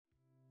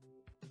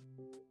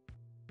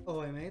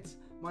Oh hey mates,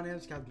 my name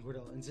is Captain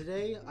Cordell, and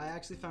today I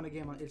actually found a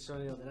game on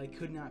itch.io that I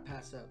could not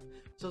pass up.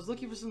 So I was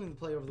looking for something to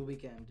play over the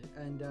weekend,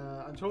 and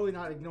I'm totally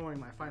not ignoring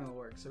my final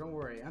work, so don't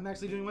worry. I'm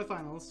actually doing my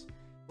finals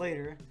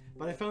later,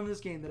 but I found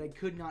this game that I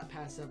could not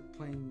pass up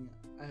playing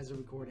as a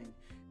recording.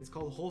 It's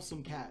called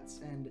Wholesome Cats,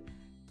 and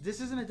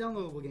this isn't a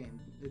downloadable game.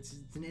 It's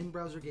an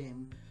in-browser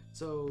game,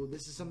 so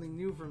this is something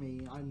new for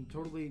me. I'm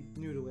totally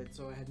new to it,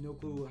 so I had no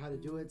clue how to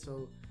do it,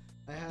 so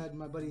I had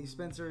my buddy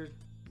Spencer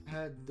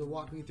had to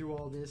walk me through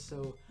all this,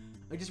 so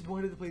I just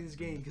wanted to play this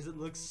game because it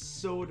looks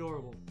so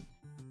adorable.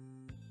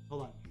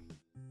 Hold on.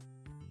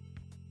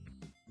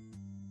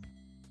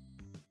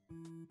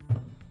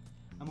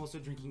 I'm also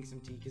drinking some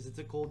tea because it's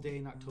a cold day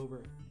in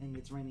October and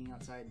it's raining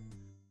outside.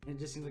 And it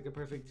just seems like a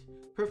perfect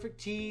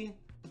tea,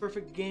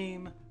 perfect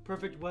game,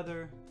 perfect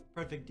weather,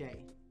 perfect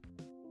day.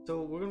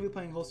 So we're going to be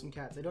playing Wholesome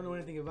Cats. I don't know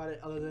anything about it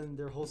other than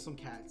they're wholesome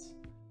cats.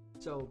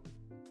 So,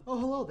 oh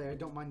hello there,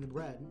 don't mind the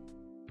red.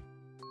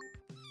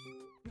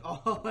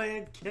 Oh,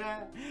 it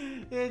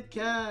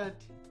cat!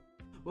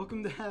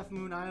 Welcome to Half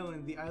Moon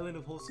Island, the island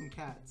of wholesome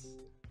cats.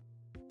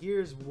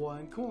 Here's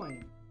 1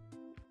 coin.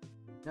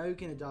 Now you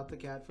can adopt the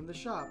cat from the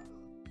shop.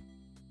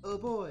 Oh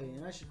boy,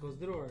 and I should close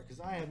the door, because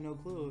I have no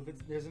clue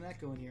if there's an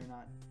echo in here or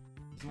not.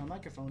 Because my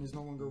microphone is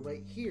no longer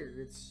right here,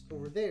 it's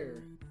over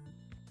there.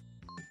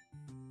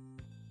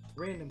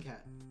 Random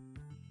cat.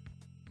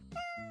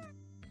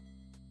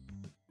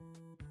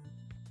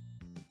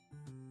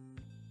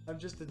 I'm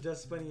just a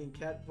dust bunny in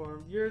cat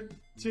form. You're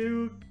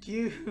too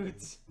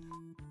cute!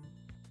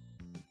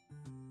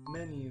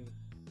 Menu.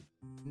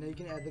 Now you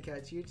can add the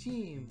cat to your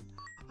team.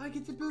 I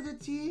get to build a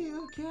team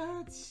of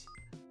cats!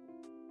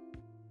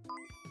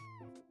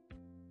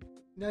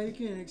 Now you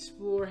can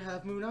explore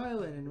Half Moon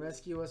Island and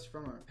rescue us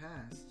from our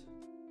past.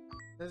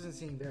 Doesn't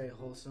seem very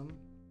wholesome.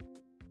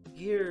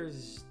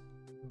 Here's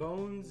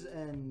bones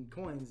and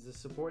coins to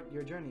support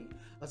your journey.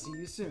 I'll see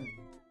you soon.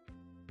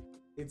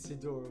 It's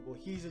adorable.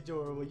 He's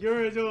adorable.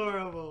 You're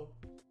adorable.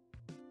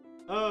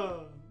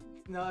 Oh,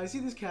 now I see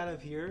this cat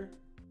up here,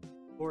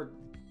 or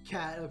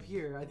cat up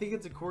here. I think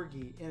it's a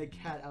corgi in a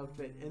cat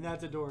outfit, and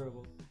that's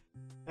adorable.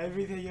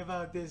 Everything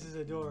about this is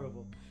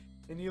adorable,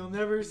 and you'll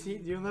never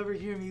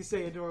hear me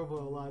say adorable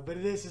a lot,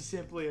 but this is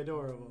simply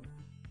adorable.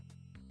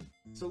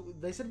 So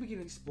they said we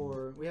can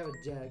explore. We have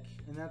a deck,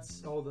 and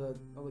that's all the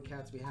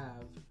cats we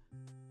have.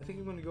 I think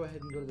I'm going to go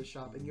ahead and go to the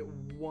shop and get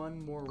 1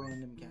 more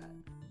random cat.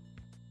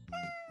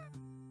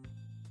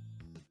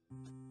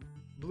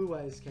 Blue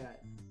Eyes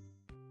Cat.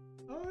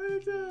 Oh,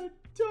 it's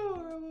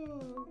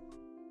adorable!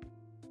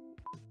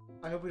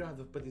 I hope we don't have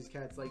to put these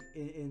cats like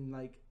in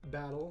like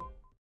battle.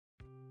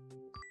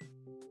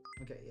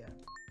 Okay, yeah.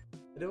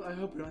 I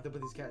hope we don't have to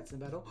put these cats in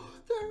battle.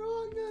 They're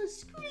on the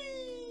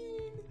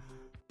screen!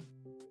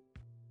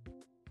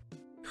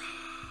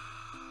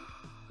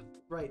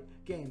 Right,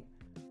 game.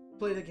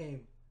 Play the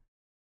game.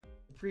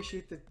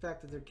 Appreciate the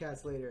fact that they're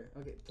cats later.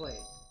 Okay, play.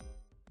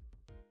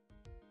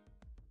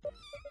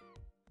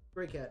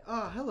 Gray cat.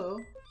 Ah,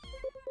 hello.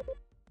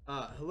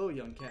 Ah, hello,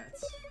 young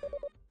cats.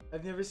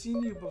 I've never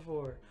seen you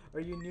before. Are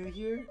you new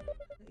here?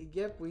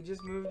 Yep, we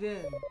just moved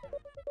in.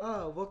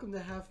 Ah, welcome to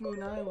Half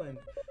Moon Island.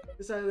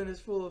 This island is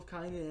full of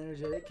kind and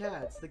energetic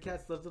cats. The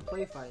cats love to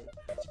play fight.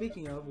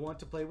 Speaking of, want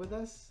to play with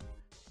us?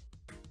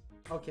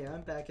 Okay,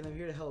 I'm back and I'm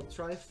here to help.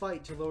 Try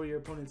fight to lower your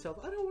opponent's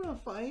health. I don't want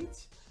to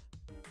fight.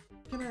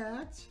 Can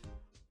I act?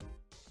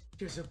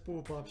 Here's a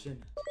boop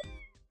option.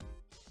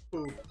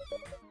 Boop.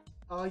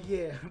 Oh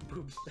yeah,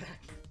 boop's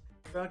back.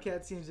 Brown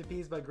cat seems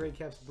appeased by gray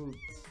cat's boots.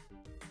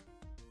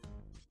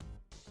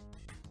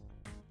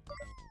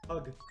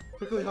 Hug.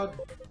 Quickly hug.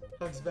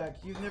 Hug's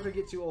back. You never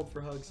get too old for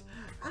hugs.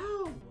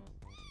 Ow!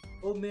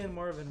 Old man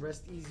Marvin,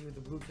 rest easy with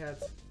the blue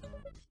cat's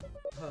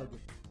hug.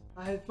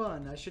 I had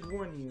fun. I should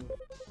warn you.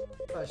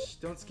 Hush,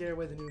 don't scare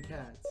away the new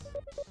cats.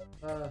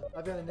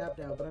 I've got a nap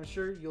now, but I'm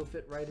sure you'll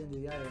fit right into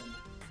the island.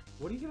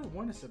 What are you gonna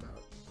warn us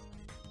about?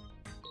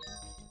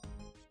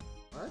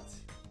 What?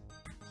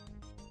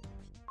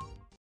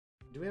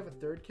 Do we have a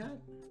 3rd cat?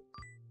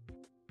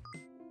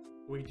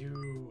 We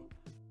do.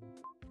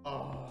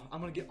 Oh,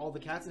 I'm gonna get all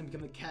the cats and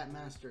become the cat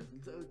master.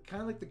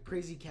 Kind of like the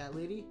crazy cat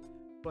lady,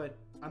 but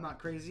I'm not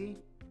crazy,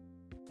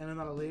 and I'm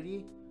not a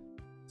lady.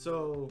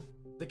 So,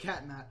 the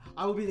cat mat.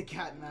 I will be the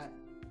cat mat.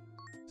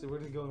 So we're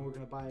gonna go and we're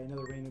gonna buy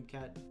another random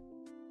cat.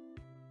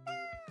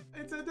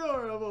 It's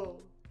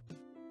adorable!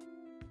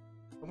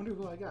 I wonder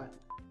who I got.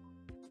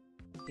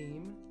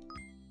 Team.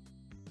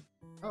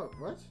 Oh,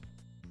 what?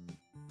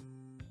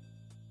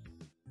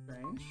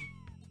 Strange.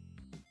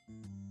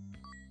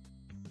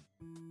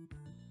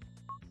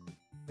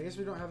 I guess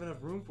we don't have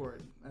enough room for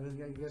it. I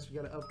guess we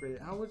gotta upgrade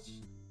it. How much?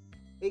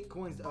 8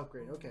 coins to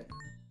upgrade. Okay.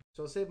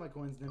 So I'll save my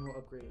coins and then we'll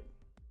upgrade it.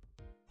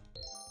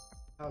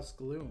 House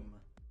Gloom.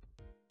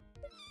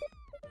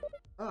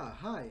 Ah,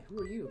 hi. Who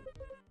are you?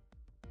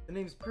 The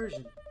name's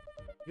Persian.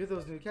 You're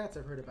those new cats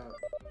I've heard about.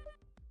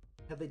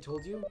 Have they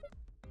told you?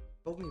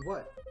 Told me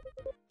what?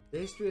 The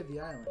history of the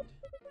island.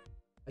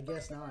 I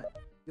guess not.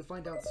 You'll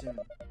find out soon.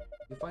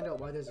 You'll find out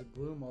why there's a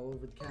gloom all over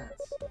the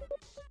cats.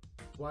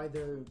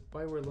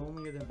 why we're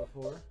lonelier than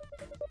before?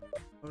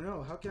 Oh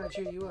no, how can I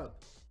cheer you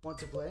up? Want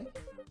to play?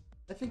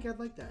 I think I'd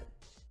like that.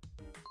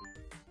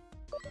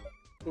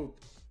 Boop.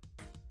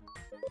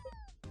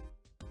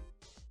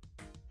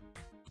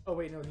 Oh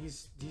wait, no,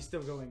 he's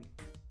still going.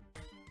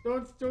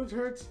 Don't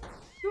hurt!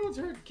 Don't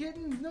hurt,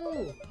 kitten!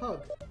 No!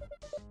 Hug!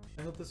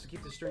 I hope this will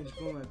keep the strange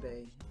gloom at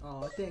bay.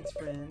 Aw, thanks,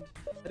 friend.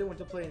 I don't want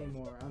to play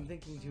anymore. I'm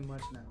thinking too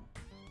much now.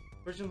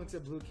 Person looks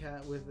at Blue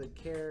Cat with the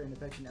care and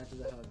affection after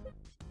the hug.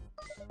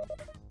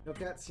 No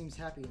cat seems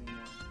happy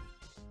anymore.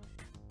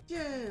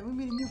 Yeah, we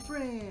made a new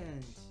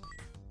friend!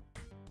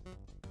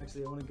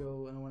 Actually, I want to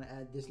go and I want to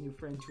add this new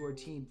friend to our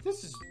team.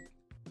 This is...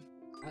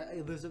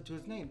 it lives up to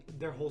its name.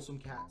 They're wholesome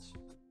cats.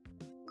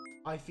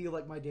 I feel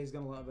like my day's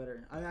gonna a lot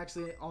better. I'm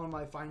actually on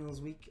my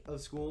finals week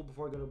of school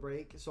before I go to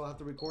break, so I'll have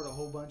to record a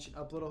whole bunch and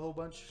upload a whole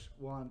bunch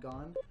while I'm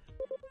gone.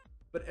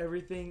 But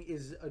everything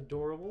is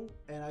adorable,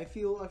 and I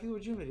feel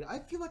rejuvenated. I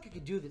feel like I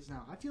could do this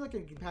now. I feel like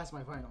I can pass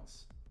my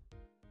finals.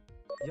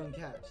 Young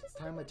cat, it's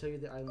time I tell you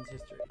the island's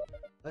history.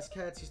 Less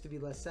cats used to be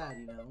less sad,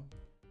 you know.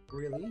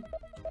 Really?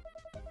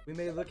 We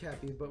may look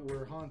happy, but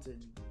we're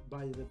haunted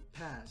by the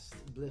past.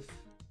 Bliff.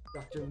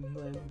 Dr.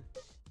 Mlim.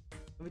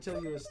 Let me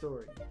tell you a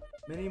story.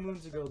 Many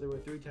moons ago, there were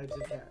 3 types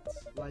of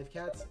cats. Live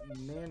cats,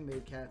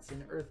 man-made cats,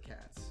 and earth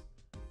cats.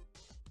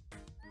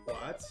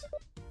 What?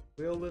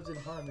 We all lived in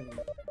harmony.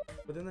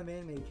 But then the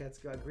man-made cats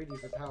got greedy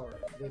for power.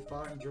 They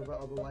fought and drove out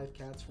all the live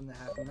cats from the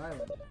Half Moon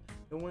Island.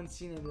 No one's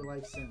seen any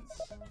life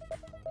since.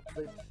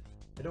 But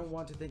I don't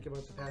want to think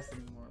about the past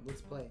anymore.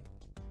 Let's play.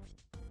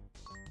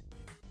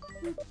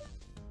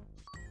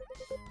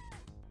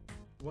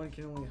 One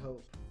can only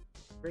hope.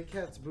 Gray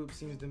Cat's boop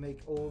seems to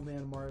make Old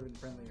Man Marvin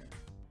friendlier.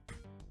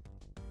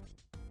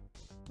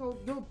 Oh,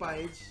 don't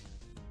bite.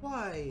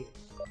 Why?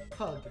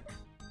 Hug.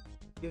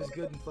 Gives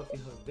good and fluffy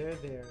hug.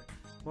 There.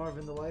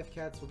 Marvin, the life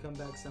cats will come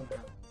back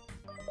somehow.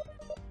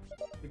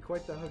 You're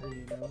quite the hugger,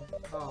 you know.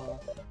 Aw,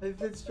 I've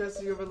been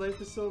stressing over life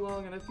for so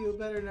long and I feel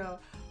better now.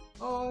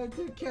 Oh,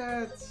 dear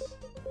cats.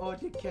 Oh,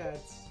 dear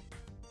cats.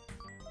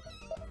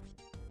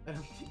 I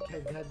don't think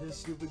I've had this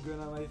stupid grin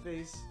on my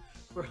face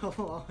for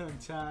a long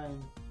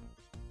time.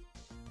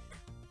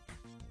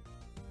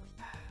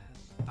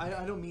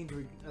 I don't mean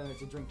to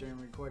drink during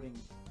recording.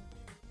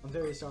 I'm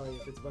very sorry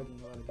if it's bugging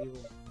a lot of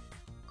people.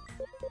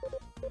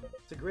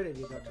 It's a great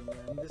idea, Dr.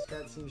 Moran. This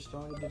cat seems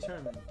strong and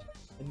determined,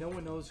 and no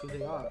one knows who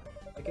they are.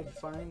 I could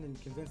find and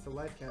convince the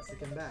life cats to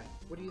come back.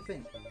 What do you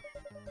think?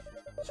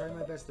 I'll try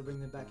my best to bring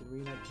them back and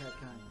reunite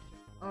catkind.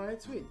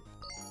 Alright, sweet.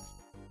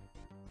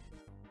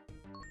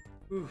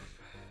 Oof.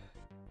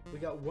 We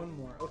got one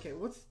more. Okay,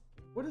 what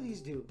do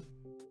these do?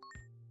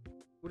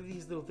 What do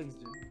these little things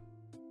do?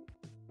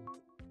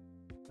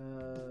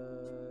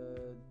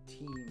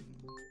 Team.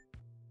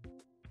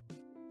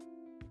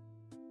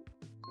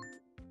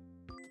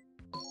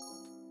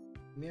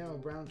 Meow,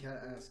 brown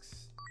cat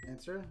asks.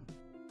 Answer?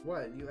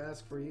 What? You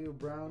ask for you,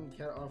 brown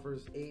cat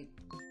offers 8.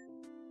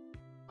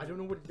 I don't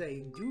know what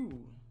they do.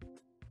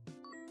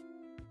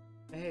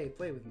 Hey,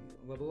 play with me.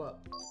 Level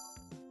up.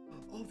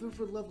 Oh, they're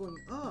for leveling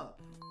up.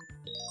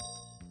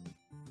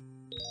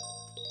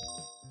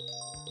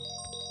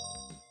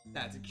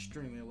 That's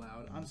extremely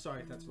loud. I'm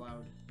sorry if that's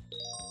loud.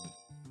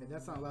 Okay,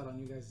 that's not loud on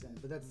you guys' end,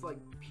 but that's like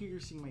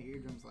piercing my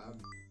eardrums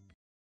loud.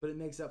 But it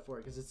makes up for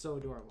it because it's so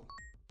adorable.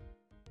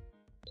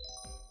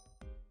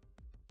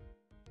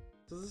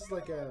 So this is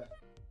like a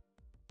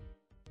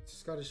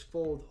Scottish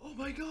fold. Oh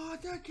my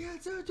god, that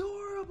cat's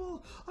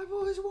adorable! I've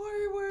always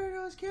wanted one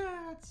of those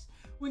cats!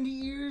 When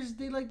the ears,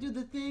 they like do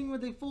the thing where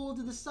they fold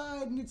to the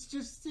side and it's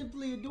just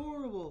simply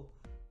adorable.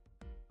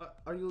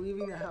 Are you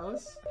leaving the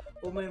house?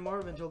 Old Man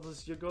Marvin told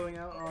us you're going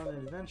out on an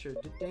adventure.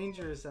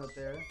 Dangerous out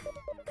there.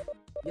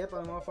 Yep,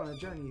 I'm off on a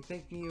journey.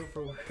 Thank you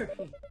for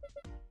worrying.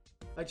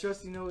 I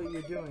trust you know what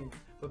you're doing,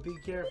 but be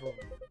careful.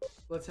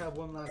 Let's have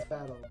one last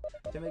battle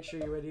to make sure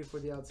you're ready for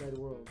the outside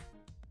world.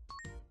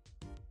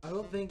 I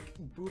don't think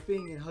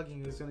booping and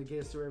hugging is going to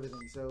get us through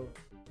everything, so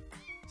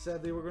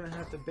sadly we're going to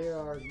have to bear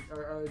our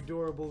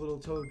adorable little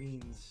toe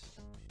beans.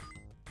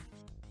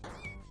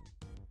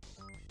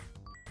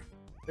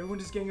 Everyone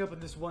just gang up on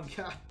this one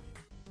guy.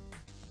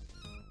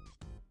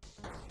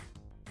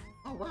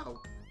 Oh wow,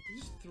 you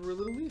just threw a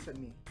little leaf at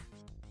me.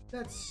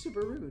 That's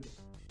super rude.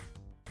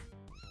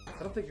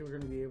 I don't think we're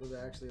going to be able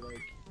to actually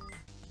like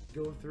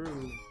go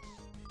through.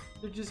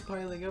 They're just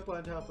piling up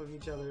on top of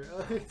each other.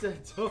 Oh, it's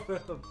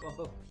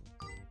adorable.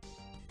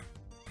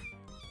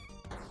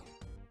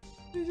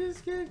 They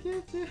just can't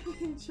get to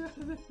each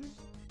other.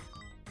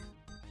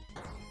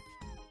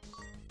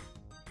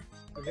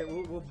 Okay,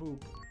 we'll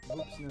boop.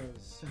 Boop's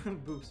nose.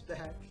 Boop's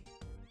back.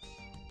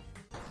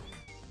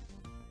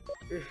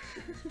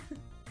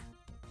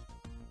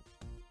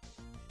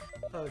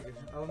 Hug.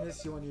 I'll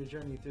miss you on your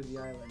journey through the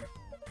island.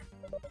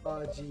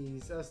 Aw,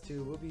 jeez. Us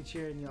two. We'll be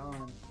cheering you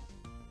on.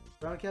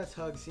 Brown Cat's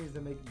hug seems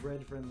to make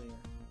bread friendlier.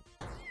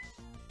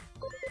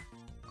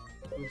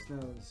 Boop's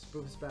nose.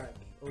 Boop's back.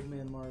 Old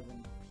Man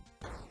Marvin.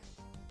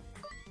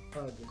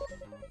 Hug.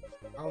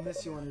 I'll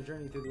miss you on your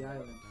journey through the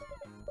island.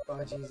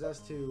 Aw, jeez. Us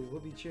two. We'll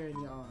be cheering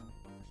you on.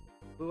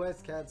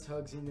 Blue-eyed cat's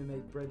hugs seem to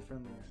make bread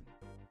friendlier.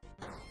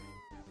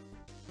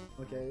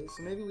 Okay,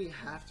 so maybe we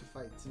have to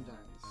fight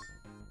sometimes.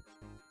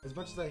 As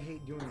much as I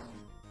hate doing it.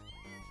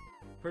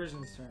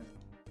 Persian's turn.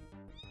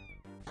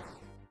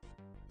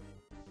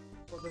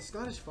 Well, the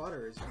Scottish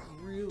fodder is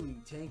really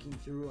tanking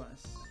through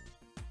us.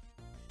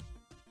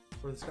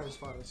 Or the Scottish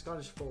fodder, the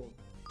Scottish fold.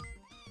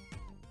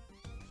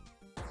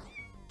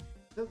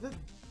 The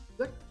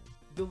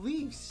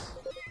leaves!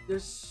 They're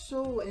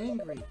so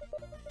angry.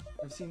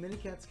 I've seen many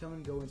cats come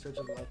and go in search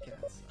of live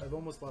cats. I've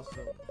almost lost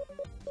hope.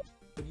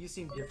 But you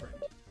seem different.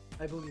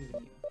 I believe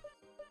in you.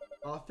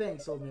 Aw,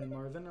 thanks, old man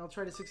Marvin. I'll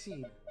try to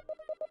succeed.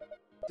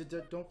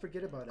 Don't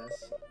forget about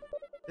us.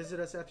 Visit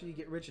us after you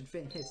get rich and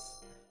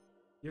famous.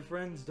 Your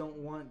friends don't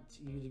want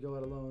you to go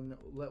out alone.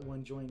 Let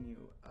one join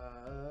you.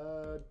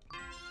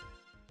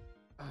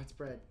 It's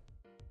bread.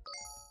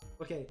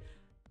 Okay.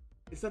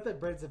 It's not that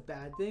bread's a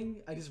bad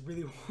thing. I just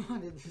really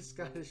wanted the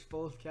Scottish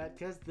fold cat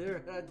because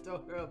they're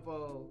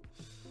adorable.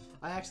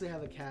 I actually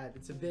have a cat.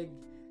 It's a big,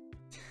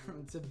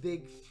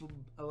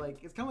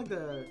 like it's kind of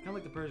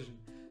like the Persian.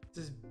 It's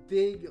this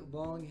big,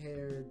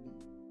 long-haired,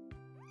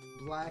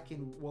 black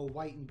and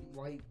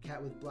white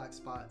cat with black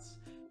spots.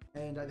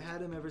 And I've had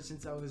him ever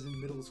since I was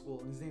in middle school.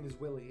 And his name is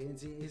Willie. And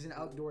he's an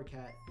outdoor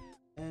cat.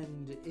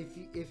 And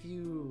if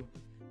you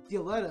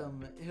let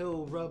him,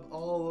 he'll rub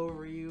all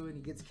over you, and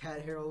he gets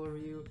cat hair all over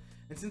you.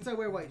 And since I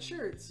wear white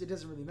shirts, it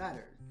doesn't really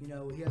matter. You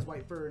know, he has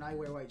white fur and I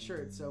wear white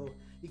shirts, so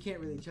you can't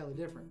really tell the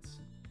difference.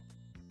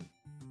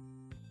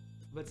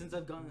 But since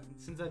I've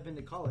been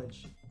to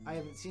college, I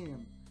haven't seen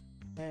him,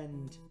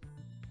 and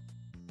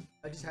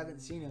I just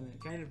haven't seen him. And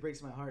it kind of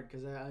breaks my heart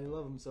because I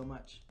love him so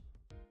much.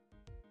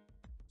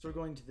 So we're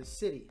going to the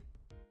city,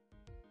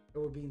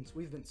 or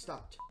we've been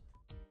stopped.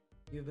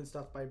 You've been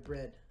stopped by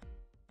bread.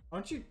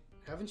 Haven't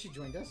you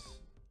joined us?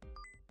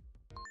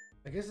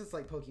 I guess it's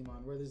like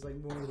Pokemon, where there's like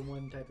more than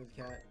one type of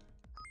cat.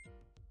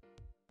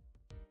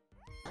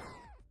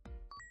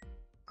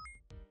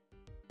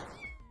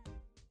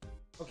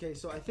 Okay,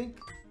 so I think...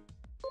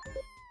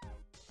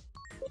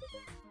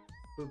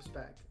 Boop's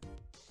back.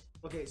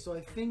 Okay, so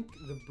I think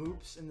the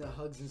boops and the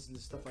hugs and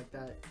stuff like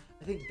that,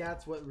 I think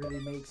that's what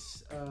really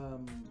makes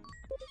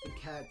the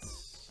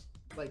cats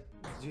like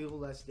do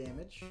less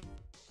damage.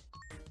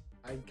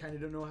 I kind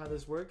of don't know how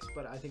this works,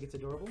 but I think it's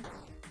adorable.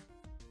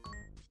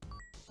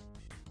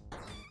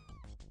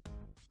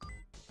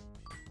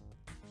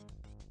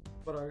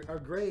 But our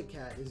gray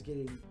cat is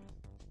getting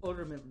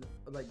ultimately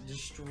like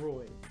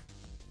destroyed.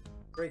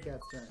 Gray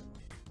cat's turn.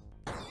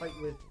 Fight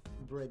with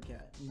bread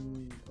cat.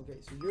 Okay,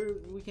 so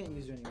we can't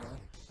use you anymore.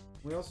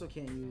 We also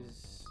can't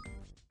use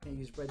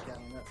bread cat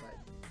on that side.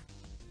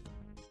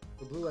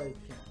 The blue-eyed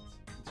cat.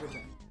 It's your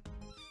turn.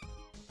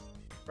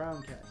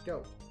 Brown cat,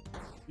 go.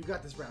 You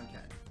got this, brown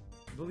cat.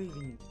 I believe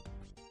in you.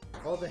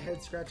 All the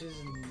head scratches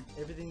and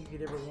everything you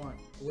could ever want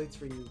awaits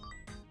for you.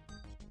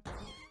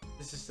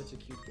 This is such a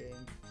cute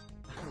game.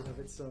 I love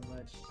it so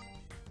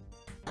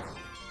much.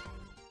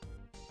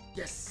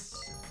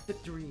 Yes!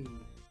 Victory!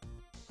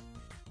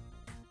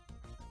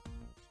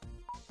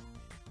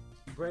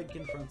 Bread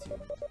confronts you.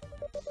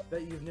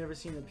 Bet you've never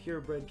seen a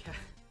purebred cat.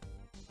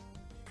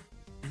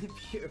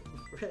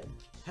 Purebred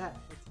cat.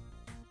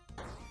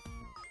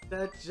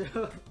 That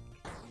joke.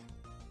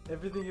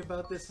 Everything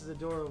about this is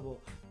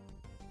adorable.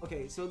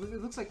 Okay, so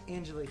it looks like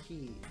Angela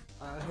He.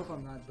 I hope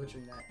I'm not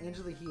butchering that.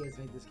 Angela He has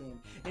made this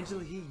game.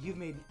 Angela He, you've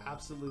made an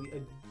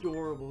absolutely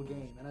adorable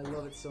game, and I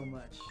love it so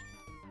much.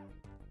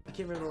 I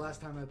can't remember the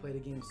last time I played a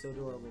game so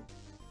adorable.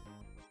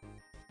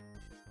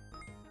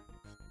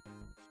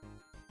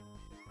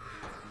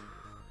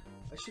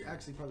 I should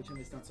actually probably turn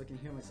this down so I can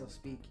hear myself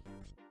speak.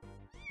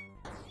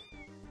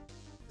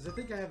 Because I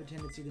think I have a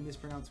tendency to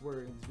mispronounce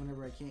words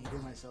whenever I can't hear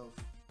myself.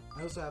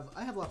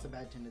 I have lots of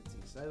bad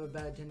tendencies. I have a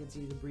bad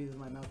tendency to breathe with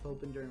my mouth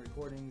open during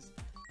recordings.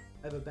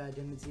 I have a bad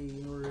tendency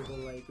in order to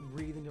like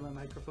breathe into my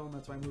microphone,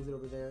 that's why I moved it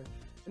over there.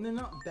 And they're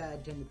not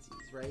bad tendencies,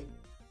 right?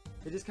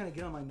 They just kind of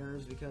get on my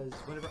nerves because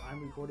whenever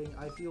I'm recording,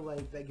 I feel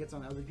like that gets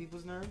on other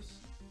people's nerves.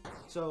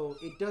 So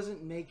it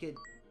doesn't make it...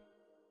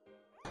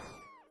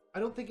 I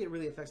don't think it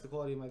really affects the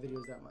quality of my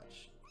videos that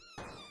much.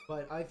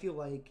 But I feel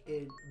like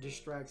it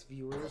distracts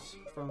viewers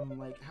from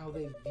like how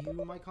they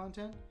view my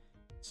content.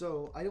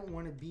 So I don't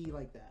want to be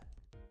like that.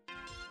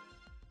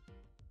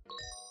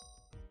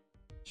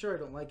 Sure, I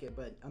don't like it,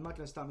 but I'm not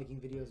going to stop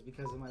making videos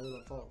because of my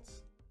little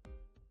faults.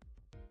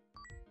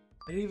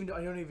 I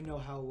don't even know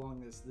how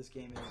long this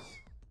game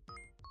is.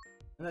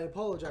 And I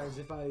apologize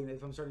if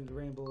I'm starting to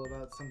ramble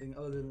about something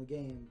other than the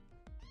game.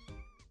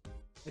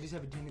 I just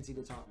have a tendency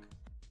to talk.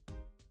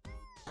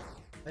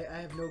 I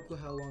have no clue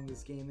how long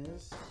this game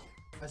is.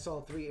 I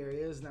saw 3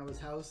 areas, and that was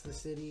house, the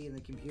city, and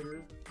the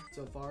computer.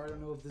 So far, I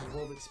don't know if this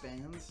world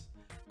expands.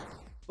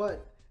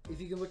 But if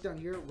you can look down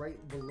here, right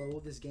below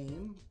this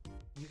game,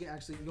 you can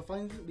actually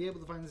be able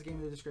to find this game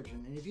in the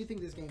description. And if you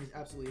think this game is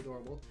absolutely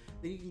adorable,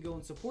 then you can go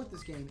and support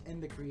this game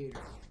and the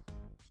creator.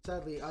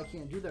 Sadly, I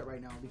can't do that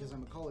right now because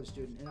I'm a college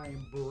student and I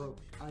am broke.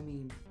 I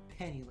mean,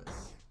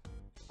 penniless.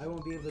 I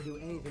won't be able to do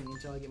anything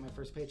until I get my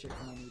first paycheck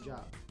from my new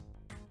job.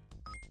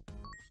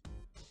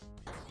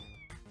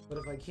 but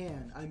if I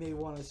can, I may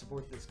want to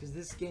support this because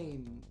this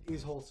game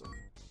is wholesome.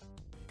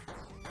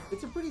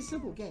 It's a pretty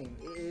simple game.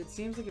 It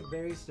seems like a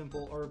very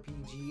simple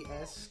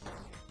RPG-esque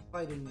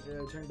fighting,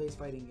 turn-based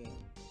fighting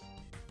game,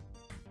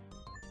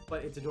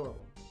 but it's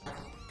adorable.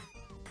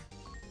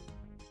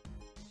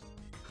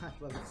 I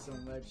love it so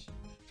much,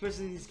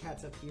 especially these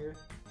cats up here,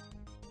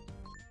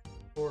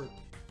 or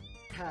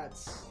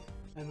cats,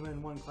 and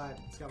then one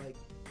cat's got like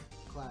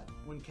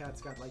one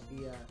cat's got like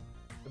the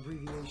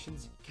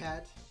abbreviations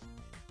cat,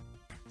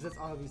 because that's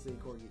obviously a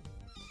corgi.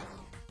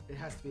 It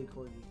has to be a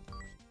corgi.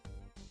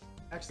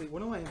 Actually,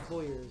 one of my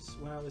employers,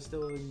 when I was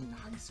still in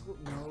high school,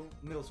 no,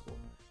 middle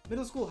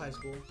school, high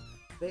school,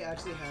 they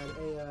actually had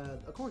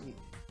a corgi,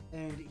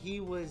 and he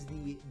was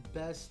the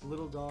best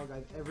little dog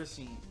I've ever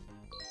seen.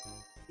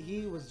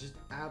 He was just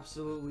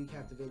absolutely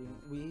captivating.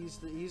 He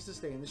used to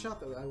stay in the shop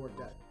that I worked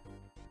at,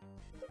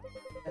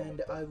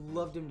 and I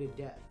loved him to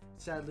death.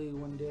 Sadly,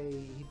 one day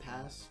he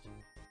passed,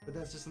 but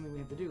that's just something we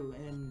have to do,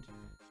 and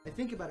I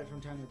think about it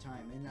from time to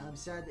time, and I'm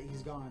sad that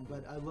he's gone,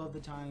 but I love the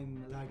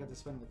time that I got to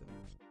spend with him.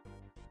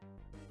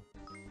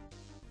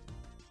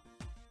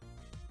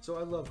 So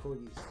I love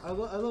corgis. I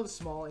love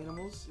small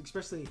animals,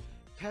 especially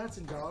cats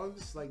and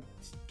dogs. Like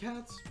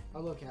cats, I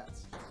love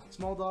cats.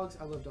 Small dogs,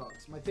 I love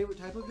dogs. My favorite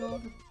type of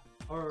dog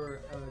are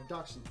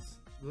dachshunds,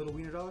 little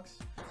wiener dogs.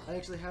 I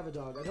actually have a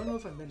dog. I don't know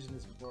if I've mentioned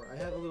this before. I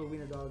have a little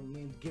wiener dog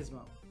named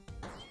Gizmo,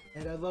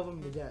 and I love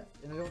him to death.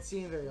 And I don't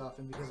see him very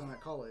often because I'm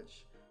at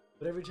college.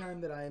 But every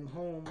time that I'm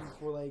home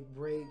for like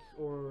break,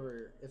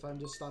 or if I'm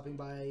just stopping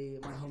by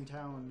my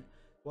hometown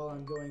while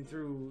I'm going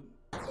through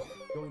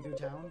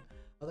town,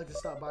 I'd like to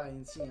stop by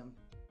and see him.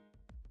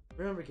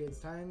 Remember, kids,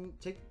 time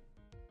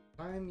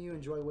you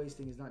enjoy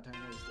wasting is not time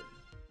wasted.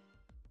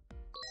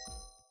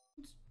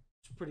 It's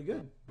pretty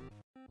good.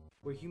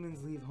 Where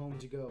humans leave home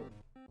to go.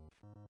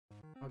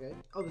 Okay.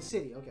 Oh, the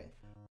city. Okay.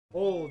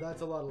 Oh,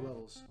 that's a lot of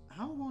levels.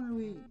 How long are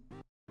we?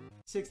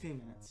 16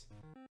 minutes.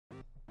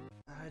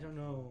 I don't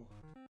know.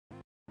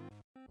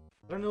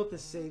 I don't know if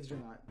this saves or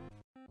not.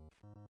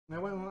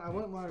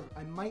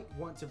 I might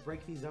want to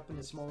break these up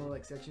into smaller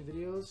like section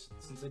videos,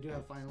 since I do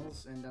have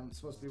finals and I'm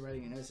supposed to be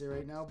writing an essay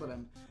right now, but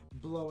I'm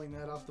blowing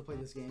that off to play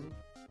this game.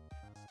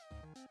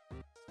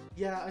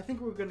 Yeah, I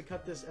think we're going to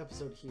cut this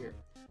episode here.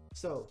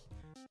 So,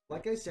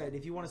 like I said,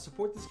 if you want to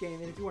support this game,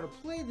 and if you want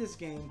to play this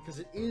game, because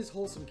it is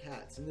wholesome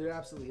cats, and they're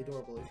absolutely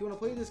adorable, if you want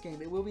to play this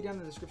game, it will be down in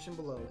the description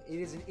below. It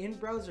is an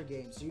in-browser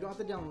game, so you don't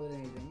have to download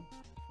anything,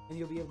 and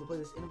you'll be able to play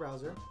this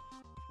in-browser.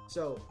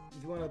 So,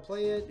 if you want to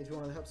play it, if you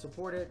want to help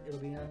support it, it'll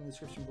be down in the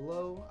description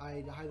below.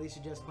 I highly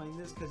suggest playing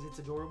this because it's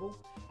adorable.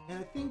 And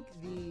I think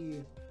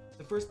the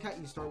first cat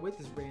you start with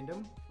is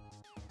random.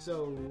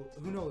 So,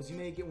 who knows, you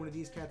may get one of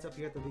these cats up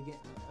here at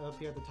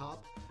the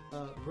top.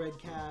 Bread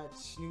cat,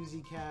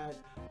 snoozy cat,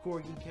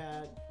 corgi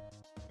cat.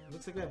 It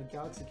looks like we have a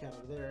galaxy cat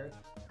over there.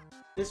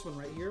 This one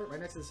right here, right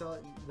next to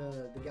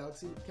the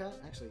galaxy cat,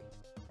 actually,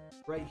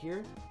 right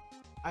here.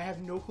 I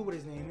have no clue what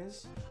his name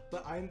is,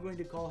 but I'm going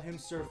to call him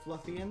Sir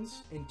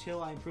Fluffians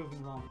until I'm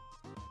proven wrong.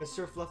 Because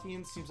Sir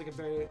Fluffians seems like a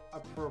very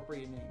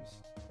appropriate name.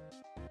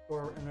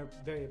 Or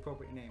a very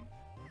appropriate name.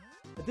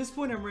 At this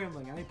point, I'm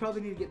rambling, and I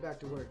probably need to get back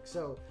to work.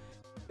 So,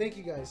 thank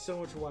you guys so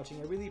much for watching.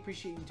 I really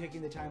appreciate you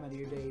taking the time out of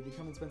your day to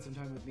come and spend some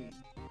time with me.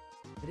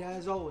 And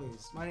as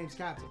always, my name's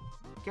Captain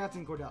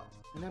Cordell,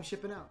 and I'm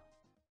shipping out.